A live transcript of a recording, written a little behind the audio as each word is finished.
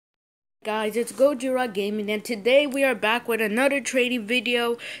Guys, it's Gojira Gaming, and today we are back with another trading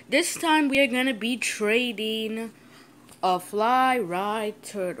video. This time we are gonna be trading a fly ride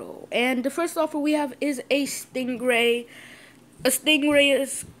turtle, and the first offer we have is a stingray. A stingray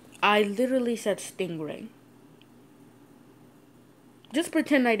is, I literally said stingray. Just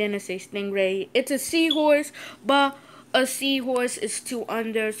pretend I didn't say stingray. It's a seahorse, but a seahorse is 2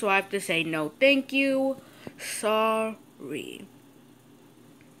 under, so I have to say no thank you. Sorry.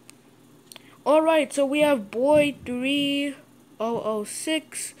 Alright, so we have boy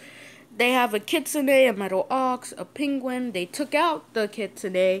 3006. They have a kitsune, a metal ox, a penguin. They took out the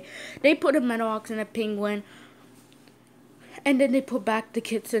kitsune. They put a metal ox and a penguin. And then they put back the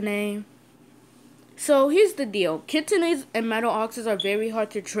kitsune. So here's the deal. Kitsunes and metal oxes are very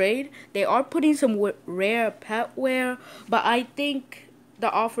hard to trade. They are putting some rare pet wear. But I think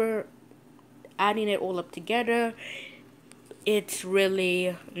the offer, adding it all up together, it's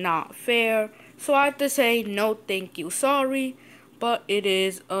really not fair. So I have to say no thank you, sorry, but it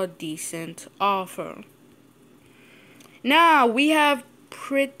is a decent offer. Now we have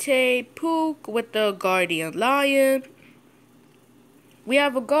Pretty Pook with the Guardian Lion. We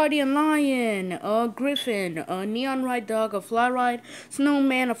have a Guardian Lion, a Griffin, a Neon Ride Dog, a Fly Ride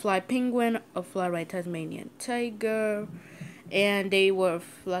Snowman, a Fly Penguin, a Fly Ride Tasmanian Tiger, and they were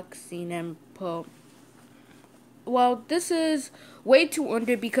flexing and well, this is way too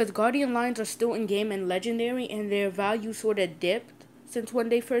under because Guardian Lions are still in game and legendary, and their value sort of dipped since when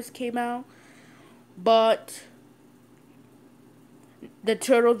they first came out. But the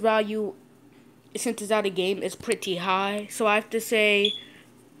turtle's value, since it's out of game, is pretty high. So I have to say,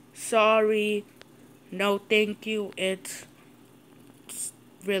 sorry, no thank you. It's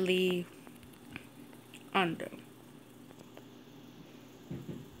really under.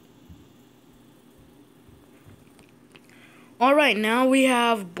 Alright, now we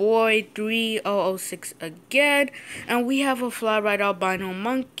have boy 3006 again, and we have a fly ride albino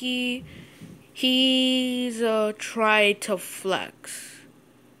monkey. He's try to flex.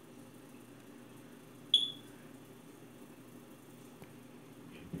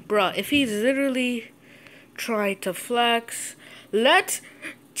 Bruh, if he's literally try to flex, let's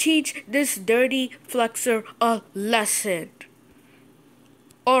teach this dirty flexer a lesson.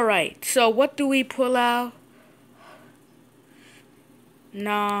 Alright, so what do we pull out?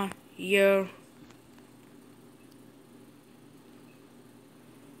 Nah, you're...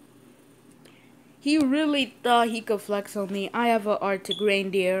 He really thought he could flex on me. I have an Arctic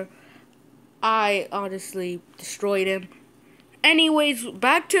reindeer. I honestly destroyed him. Anyways,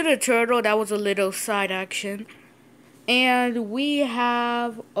 back to the turtle. That was a little side action. And we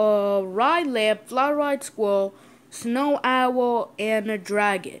have a ride lamb, fly ride squirrel, snow owl, and a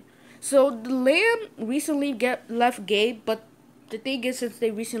dragon. So the lamb recently left game, but the thing is, since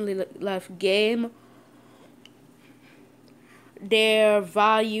they recently left game, their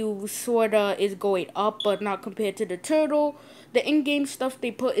value sorta is going up, but not compared to the turtle. The in-game stuff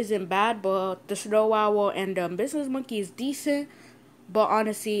they put isn't bad, but the snow owl and the business monkey is decent. But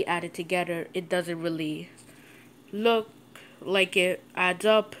honestly, added together, it doesn't really look like it adds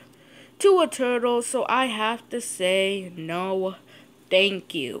up to a turtle. So I have to say no,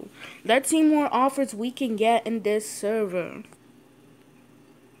 thank you. Let's see more offers we can get in this server.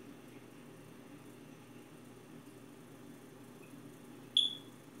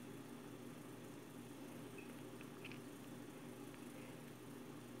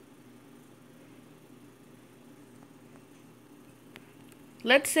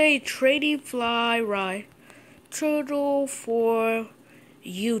 Let's say trading fly ride turtle for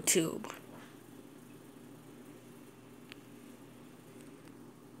YouTube.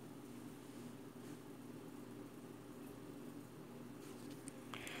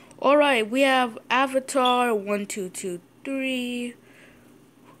 Alright, we have Avatar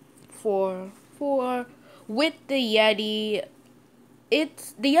 122344 with the Yeti.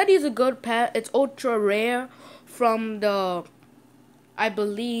 The Yeti is a good pet. It's ultra rare from the, I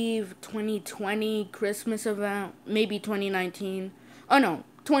believe, 2020 Christmas event, maybe 2019. Oh no,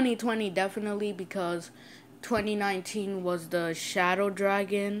 2020 definitely, because 2019 was the Shadow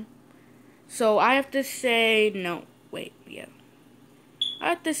Dragon. So I have to say no. Wait, yeah. I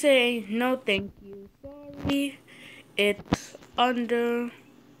have to say no thank you. Sorry. It's under.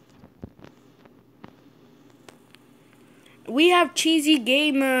 We have Cheesy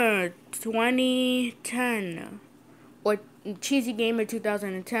Gamer 2010. Or Cheesy Gamer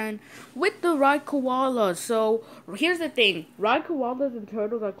 2010 with the Ride Koalas. So here's the thing. Ride Koalas and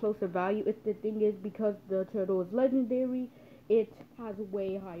turtles are closer value. The thing is, because the turtle is legendary, it has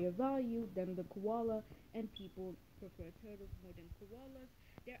way higher value than the koala, and people prefer turtles more than koalas.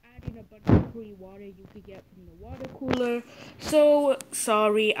 They're adding a bunch of free water you could get from the water cooler. So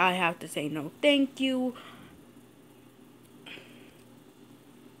sorry, I have to say no thank you.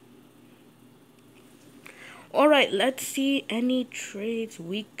 Alright, let's see any trades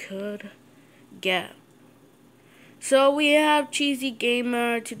we could get. So we have Cheesy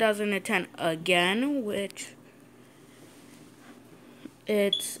Gamer 2010 again, which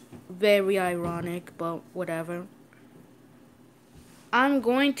it's very ironic, but whatever. I'm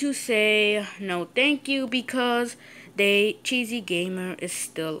going to say no thank you because Cheesy Gamer is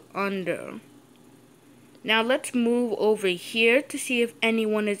still under. Now let's move over here to see if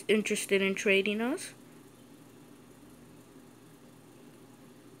anyone is interested in trading us.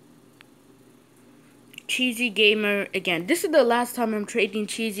 Cheesy Gamer again. This is the last time I'm trading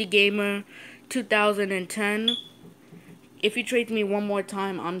Cheesy Gamer 2010. If he trades me one more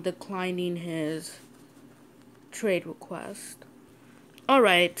time, I'm declining his trade request.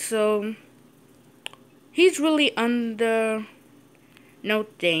 Alright, so he's really under. No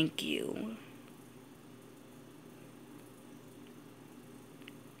thank you.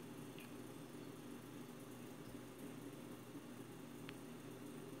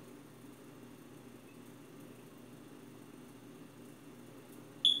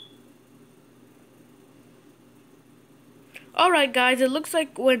 Alright guys, it looks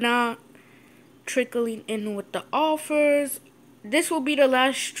like we're not trickling in with the offers. This will be the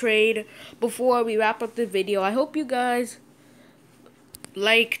last trade before we wrap up the video. I hope you guys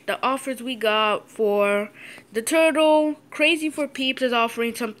like the offers we got for the turtle. Crazy for Peeps is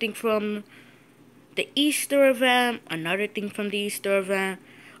offering something from the Easter event, another thing from the Easter event,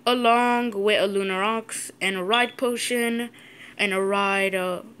 along with a Lunar Ox and a ride potion and a ride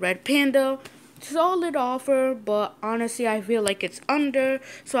red panda. Solid offer, but honestly I feel like it's under,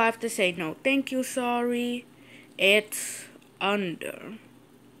 so I have to say no thank you, sorry. It's under.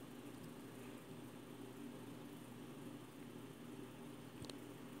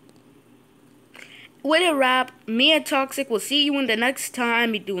 With a wrap, me and Toxic will see you in the next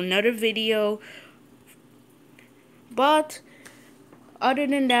time we do another video. But other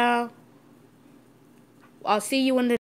than that, I'll see you in the